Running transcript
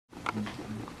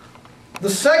The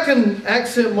second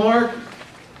accent mark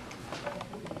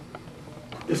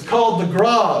is called the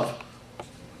grave.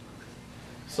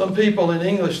 Some people in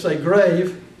English say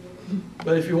grave,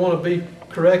 but if you want to be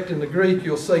correct in the Greek,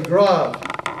 you'll say grave.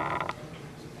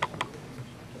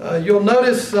 You'll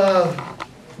notice, let's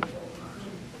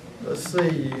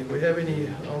see, do we have any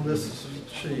on this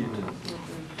sheet?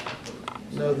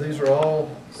 No, these are all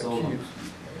acute.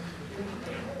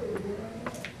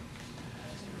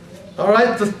 All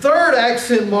right, the third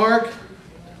accent mark,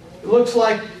 it looks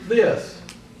like this.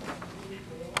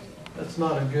 That's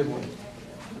not a good one.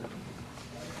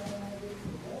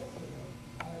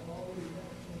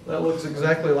 That looks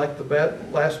exactly like the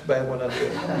last bad one I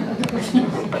did.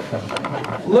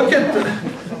 Look at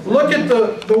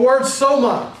the word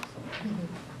soma.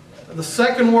 The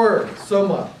second word,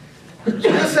 soma.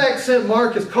 This accent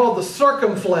mark is called the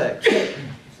circumflex.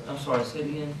 I'm sorry, say it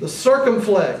again. The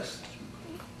circumflex.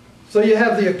 So you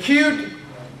have the acute,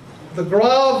 the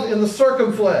grave, and the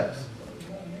circumflex.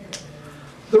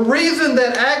 The reason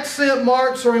that accent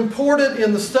marks are important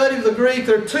in the study of the Greek,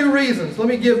 there are two reasons. Let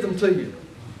me give them to you.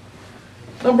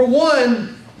 Number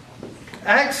one,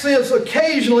 accents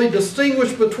occasionally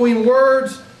distinguish between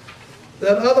words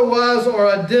that otherwise are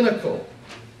identical.